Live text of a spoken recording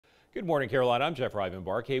Good morning, Caroline. I'm Jeff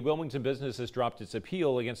Rivenbark. A Wilmington business has dropped its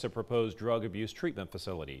appeal against a proposed drug abuse treatment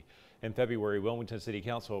facility. In February, Wilmington City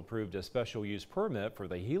Council approved a special use permit for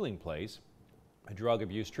the Healing Place, a drug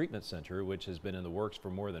abuse treatment center, which has been in the works for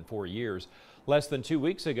more than 4 years. Less than 2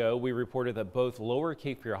 weeks ago, we reported that both Lower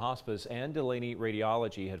Cape Fear Hospice and Delaney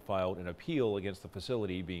Radiology had filed an appeal against the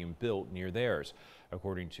facility being built near theirs.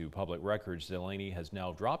 According to public records, Delaney has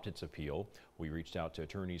now dropped its appeal. We reached out to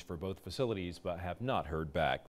attorneys for both facilities but have not heard back.